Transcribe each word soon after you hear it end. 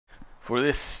For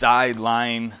this side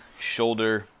lying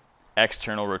shoulder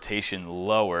external rotation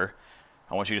lower,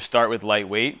 I want you to start with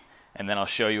lightweight, and then I'll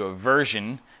show you a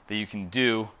version that you can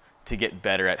do to get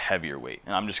better at heavier weight.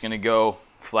 And I'm just going to go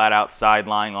flat out side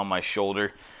lying on my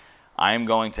shoulder. I am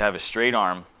going to have a straight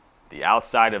arm. The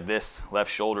outside of this left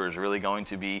shoulder is really going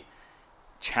to be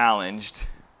challenged,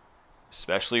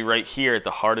 especially right here at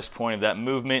the hardest point of that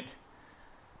movement,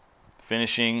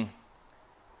 finishing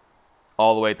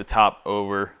all the way at the top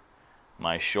over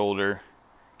my shoulder,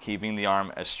 keeping the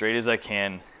arm as straight as I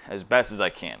can, as best as I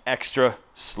can. Extra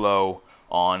slow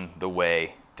on the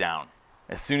way down.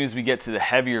 As soon as we get to the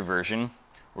heavier version,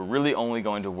 we're really only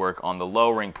going to work on the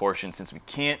lowering portion since we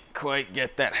can't quite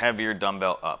get that heavier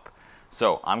dumbbell up.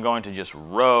 So I'm going to just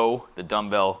row the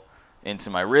dumbbell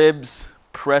into my ribs,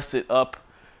 press it up,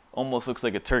 almost looks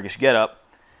like a Turkish get-up,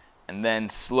 and then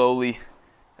slowly,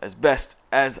 as best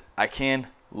as I can,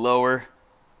 lower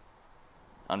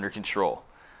under control.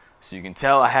 So you can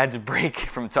tell I had to break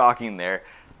from talking there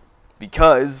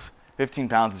because 15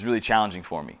 pounds is really challenging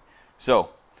for me.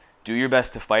 So do your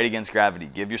best to fight against gravity.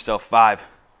 Give yourself 5,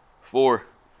 4,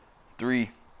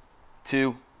 3,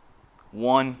 2,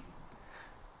 1,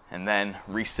 and then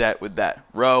reset with that.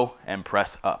 Row and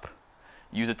press up.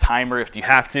 Use a timer if you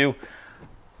have to.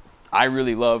 I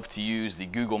really love to use the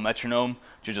Google metronome.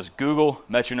 Just Google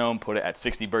metronome, put it at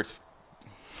 60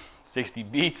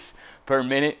 beats per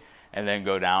minute, and then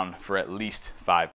go down for at least 5.